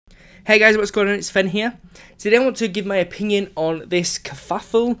Hey guys, what's going on? It's Fen here. Today I want to give my opinion on this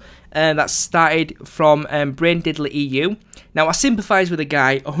kerfuffle that started from Brain Diddler EU. Now, I sympathise with the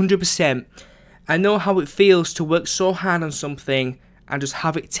guy 100%. I know how it feels to work so hard on something and just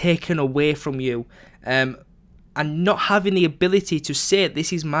have it taken away from you. And not having the ability to say,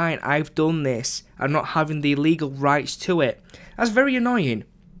 this is mine, I've done this, and not having the legal rights to it. That's very annoying.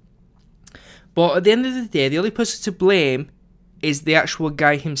 But at the end of the day, the only person to blame is the actual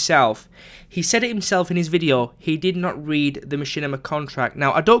guy himself. He said it himself in his video, he did not read the Machinima contract.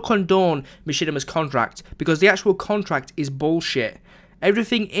 Now, I don't condone Machinima's contract, because the actual contract is bullshit.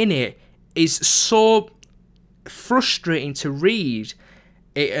 Everything in it is so frustrating to read,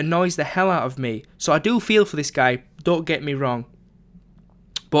 it annoys the hell out of me. So I do feel for this guy, don't get me wrong.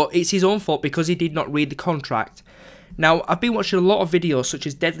 But it's his own fault because he did not read the contract. Now, I've been watching a lot of videos such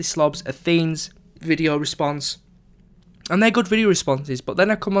as Deadly Slob's, Athene's video response, and they're good video responses, but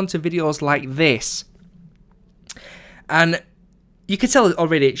then I come on to videos like this, and you can tell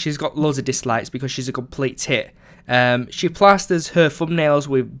already she's got loads of dislikes because she's a complete tit. She plasters her thumbnails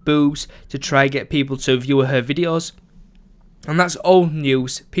with boobs to try and get people to view her videos, and that's old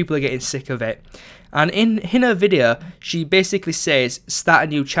news. People are getting sick of it. And in her video, she basically says, start a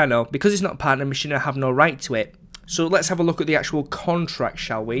new channel. Because it's not partner, Machinima have no right to it. So let's have a look at the actual contract,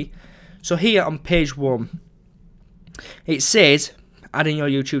 shall we? So here on page 1, it says, add in your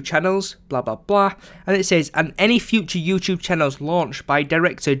YouTube channels, blah blah blah, and it says, and any future YouTube channels launched by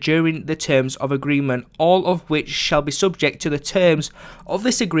director during the terms of agreement, all of which shall be subject to the terms of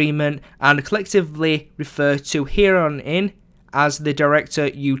this agreement and collectively referred to hereon in as the director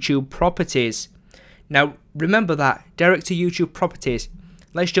YouTube properties. Now remember that, director YouTube properties.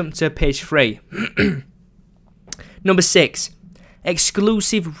 Let's jump to page 3. Number 6.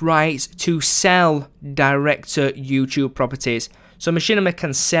 Exclusive rights to sell director YouTube properties. So Machinima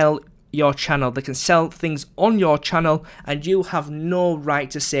can sell your channel, they can sell things on your channel, and you have no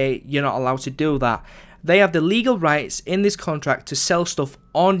right to say you're not allowed to do that. They have the legal rights in this contract to sell stuff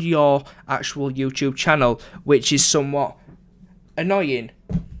on your actual YouTube channel, which is somewhat annoying.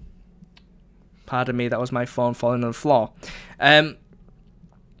 Pardon me, that was my phone falling on the floor.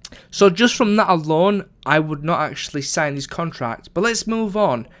 So just from that alone, I would not actually sign this contract. But let's move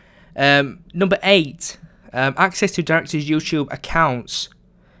on. Number 8, access to directors' YouTube accounts.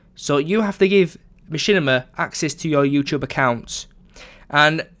 So you have to give Machinima access to your YouTube accounts.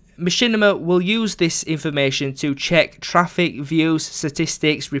 And Machinima will use this information to check traffic, views,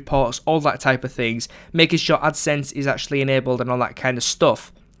 statistics, reports, all that type of things, making sure AdSense is actually enabled and all that kind of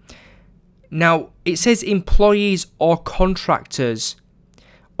stuff. Now, it says employees or contractors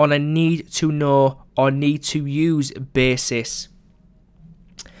on a need to know or need to use basis.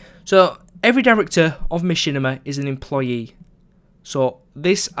 So every director of Machinima is an employee, so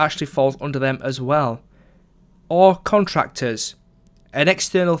this actually falls under them as well. Or contractors, an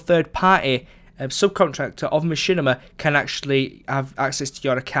external third party, a subcontractor of Machinima can actually have access to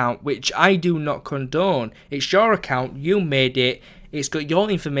your account, which I do not condone. It's your account, you made it, it's got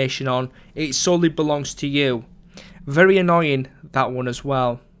your information on, it solely belongs to you. Very annoying, that one as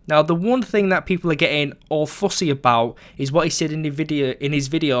well. Now, the one thing that people are getting all fussy about is what he said in his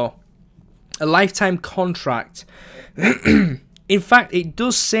video, a lifetime contract. In fact, it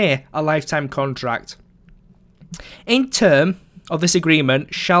does say a lifetime contract. In term of this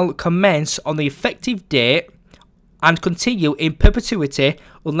agreement shall commence on the effective date and continue in perpetuity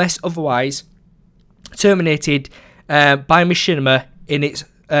unless otherwise terminated by Machinima in its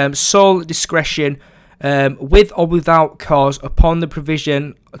sole discretion, with or without cause, upon the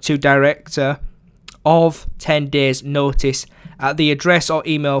provision to director of 10 days notice at the address or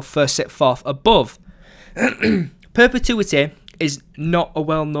email first set forth above. Perpetuity is not a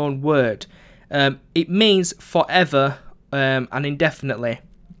well-known word. It means forever and indefinitely.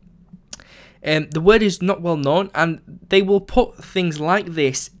 The word is not well known, and they will put things like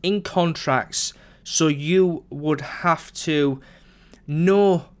this in contracts, so you would have to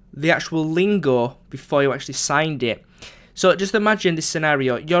know the actual lingo before you actually signed it. So just imagine this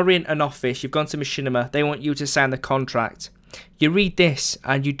scenario. You're in an office, you've gone to Machinima, they want you to sign the contract. You read this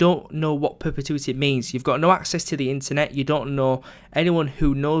and you don't know what perpetuity means. You've got no access to the internet, you don't know anyone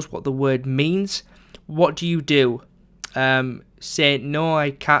who knows what the word means. What do you do? Say, no,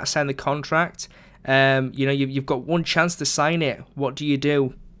 I can't sign the contract. You know, you've got one chance to sign it. What do?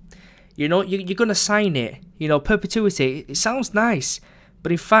 You know, you're going to sign it. You know, perpetuity, it sounds nice.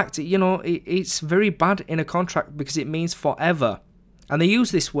 But in fact, you know, it's very bad in a contract because it means forever. And they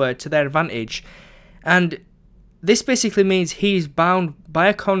use this word to their advantage. And this basically means he's bound by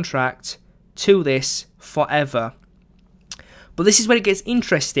a contract to this forever. But this is where it gets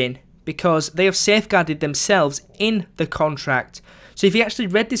interesting, because they have safeguarded themselves in the contract. So if he actually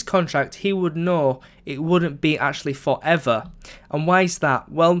read this contract, he would know it wouldn't be actually forever. And why is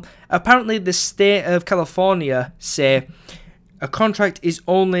that? Well, apparently the state of California say a contract is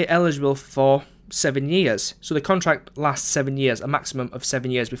only eligible for 7 years. So the contract lasts 7 years, a maximum of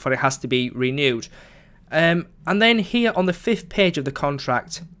 7 years before it has to be renewed. And then here on the 5th page of the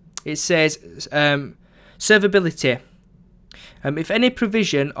contract, it says servability. If any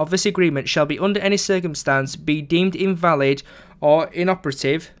provision of this agreement shall be under any circumstance be deemed invalid or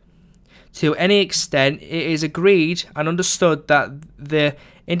inoperative to any extent, it is agreed and understood that the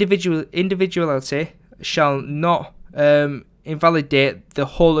individuality shall not invalidate the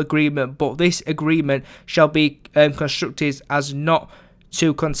whole agreement, but this agreement shall be constructed as not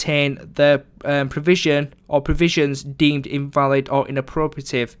to contain the provision or provisions deemed invalid or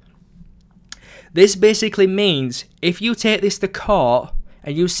inoperative. This basically means if you take this to court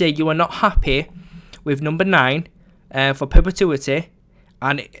and you say you are not happy with number 9 for perpetuity,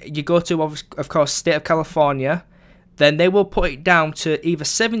 and you go to, of course, state of California, then they will put it down to either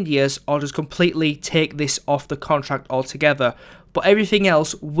 7 years or just completely take this off the contract altogether. But everything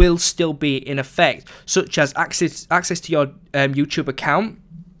else will still be in effect, such as access to your YouTube account,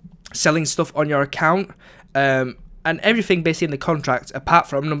 selling stuff on your account, and everything basically in the contract, apart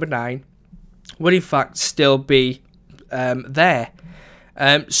from number 9, will in fact still be there.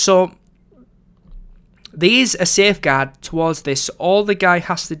 So there is a safeguard towards this. All the guy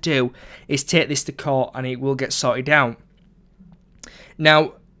has to do is take this to court and it will get sorted out.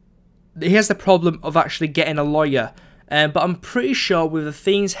 Now, here's the problem of actually getting a lawyer. But I'm pretty sure with the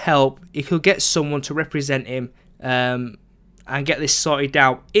Thing's help, he could get someone to represent him and get this sorted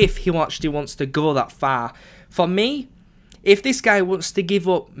out if he actually wants to go that far. For me, if this guy wants to give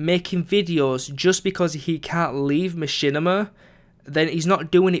up making videos just because he can't leave Machinima, then he's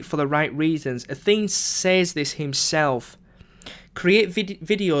not doing it for the right reasons. A Thing says this himself. Create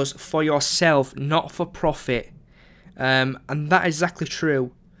videos for yourself, not for profit. And that is exactly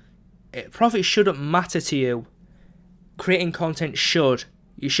true. Profit shouldn't matter to you. Creating content should.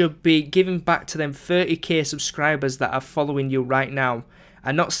 You should be giving back to them 30k subscribers that are following you right now,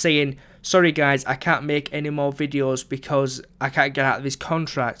 and not saying, sorry guys, I can't make any more videos because I can't get out of this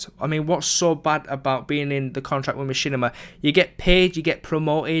contract. I mean, what's so bad about being in the contract with Machinima? You get paid, you get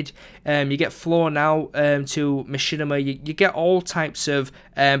promoted, you get flown out to Machinima, you get all types of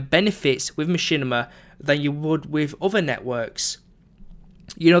benefits with Machinima than you would with other networks.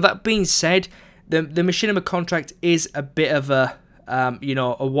 You know, that being said, the Machinima contract is a bit of a, you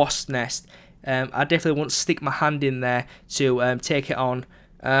know, a wasp nest. I definitely won't stick my hand in there to take it on.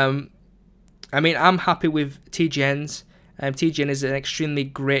 I mean, I'm happy with TGN's. TGN is an extremely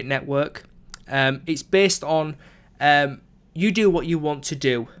great network. It's based on you do what you want to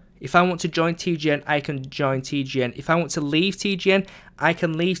do. If I want to join TGN, I can join TGN. If I want to leave TGN, I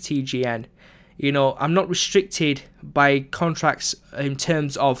can leave TGN. You know, I'm not restricted by contracts in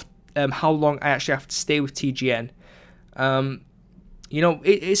terms of how long I actually have to stay with TGN. You know,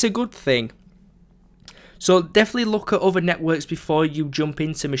 it's a good thing. So definitely look at other networks before you jump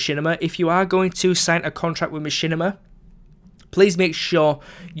into Machinima. If you are going to sign a contract with Machinima, please make sure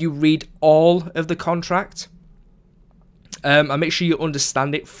you read all of the contract. And make sure you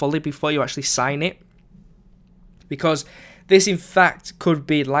understand it fully before you actually sign it. Because this, in fact, could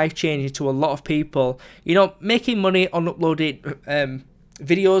be life-changing to a lot of people. You know, making money on uploading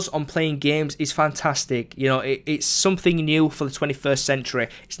videos on playing games is fantastic. You know, it's something new for the 21st century.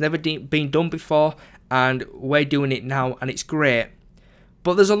 It's never been done before, and we're doing it now, and it's great.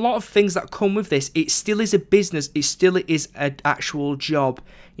 But there's a lot of things that come with this. It still is a business. It still is an actual job.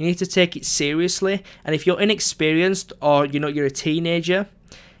 You need to take it seriously. And if you're inexperienced, or you know, you're a teenager,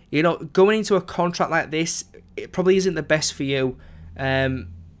 you know, going into a contract like this, it probably isn't the best for you.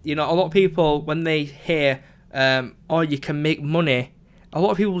 You know, a lot of people, when they hear, oh, you can make money, a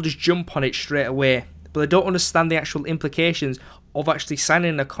lot of people just jump on it straight away, but they don't understand the actual implications of actually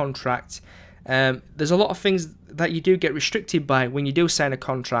signing a contract. There's a lot of things that you do get restricted by when you do sign a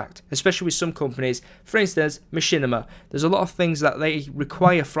contract, especially with some companies. For instance, Machinima. There's a lot of things that they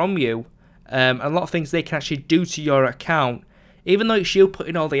require from you, and a lot of things they can actually do to your account. Even though it's you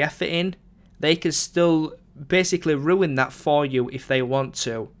putting all the effort in, they can still basically ruin that for you if they want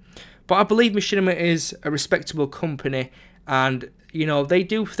to. But I believe Machinima is a respectable company, and you know, they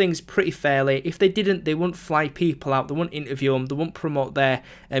do things pretty fairly. If they didn't, they wouldn't fly people out, they wouldn't interview them, they wouldn't promote their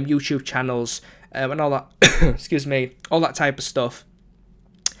YouTube channels and all that, excuse me, all that type of stuff.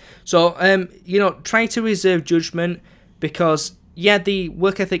 So, you know, try to reserve judgment, because, yeah, the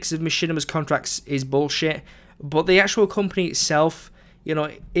work ethics of Machinima's contracts is bullshit, but the actual company itself, you know,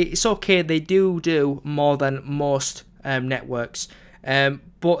 it's okay. They do more than most networks.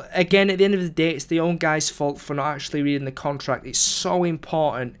 But again, at the end of the day, it's the own guy's fault for not actually reading the contract. It's so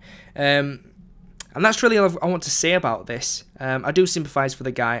important. And that's really all I want to say about this. I do sympathise for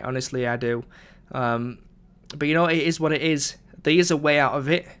the guy, honestly, I do. But you know, it is what it is. There is a way out of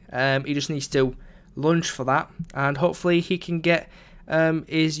it. He just needs to lunge for that, and hopefully he can get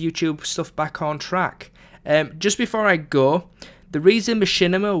his YouTube stuff back on track. Just before I go, the reason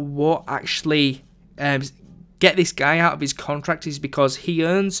Machinima won't actually get this guy out of his contract is because he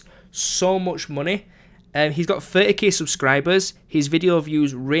earns so much money. He's got 30k subscribers. His video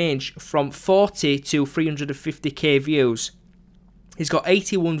views range from 40 to 350k views. He's got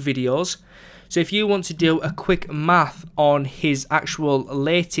 81 videos. So if you want to do a quick math on his actual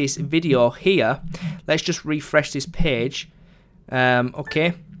latest video here, let's just refresh this page.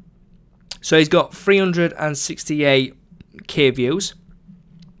 Okay. So he's got 368k views.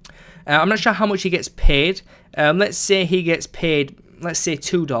 I'm not sure how much he gets paid. Let's say he gets paid, let's say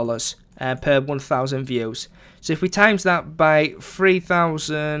 $2 per 1,000 views. So if we times that by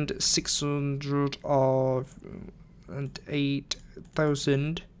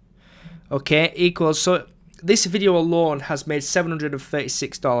 3,608,000, okay, equals, so this video alone has made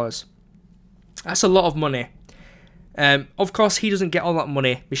 $736. That's a lot of money. Of course, he doesn't get all that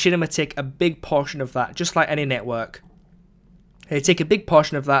money. Machinima take a big portion of that, just like any network. They take a big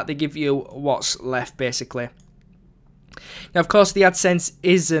portion of that, they give you what's left, basically. Now, of course, the AdSense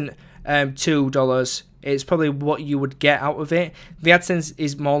isn't $2. It's probably what you would get out of it. The AdSense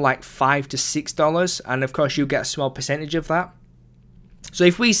is more like $5 to $6, and of course, you get a small percentage of that. So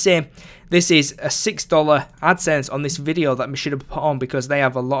if we say this is a $6 AdSense on this video that Machinima put on, because they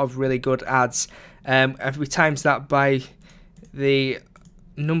have a lot of really good ads, if we times that by the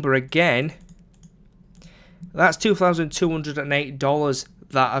number again, that's $2,208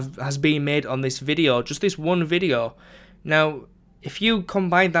 that has been made on this video, just this one video. Now, if you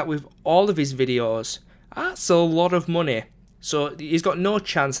combine that with all of his videos, that's a lot of money. So he's got no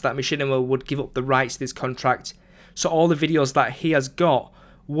chance that Machinima would give up the rights to this contract. So all the videos that he has got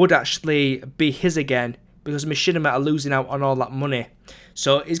would actually be his again, because Machinima are losing out on all that money.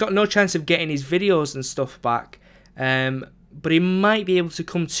 So he's got no chance of getting his videos and stuff back. But he might be able to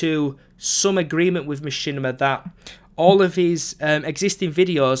come to some agreement with Machinima that all of his existing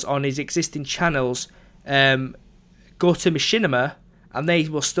videos on his existing channels go to Machinima, and they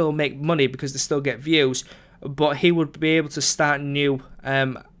will still make money because they still get views, but he would be able to start new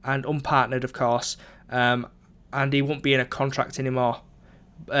and unpartnered, of course, and he won't be in a contract anymore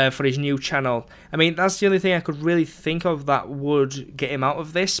for his new channel. I mean, that's the only thing I could really think of that would get him out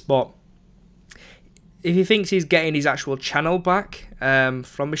of this. But if he thinks he's getting his actual channel back from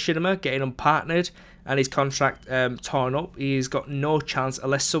Machinima, getting unpartnered, and his contract torn up, he's got no chance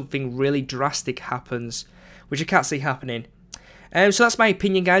unless something really drastic happens, which I can't see happening. So that's my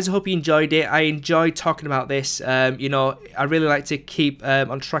opinion, guys. I hope you enjoyed it. I enjoyed talking about this. You know, I really like to keep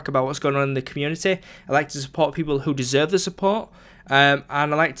on track about what's going on in the community. I like to support people who deserve the support. And I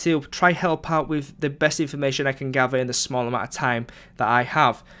like to try help out with the best information I can gather in the small amount of time that I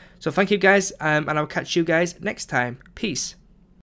have. So thank you, guys, and I'll catch you guys next time. Peace.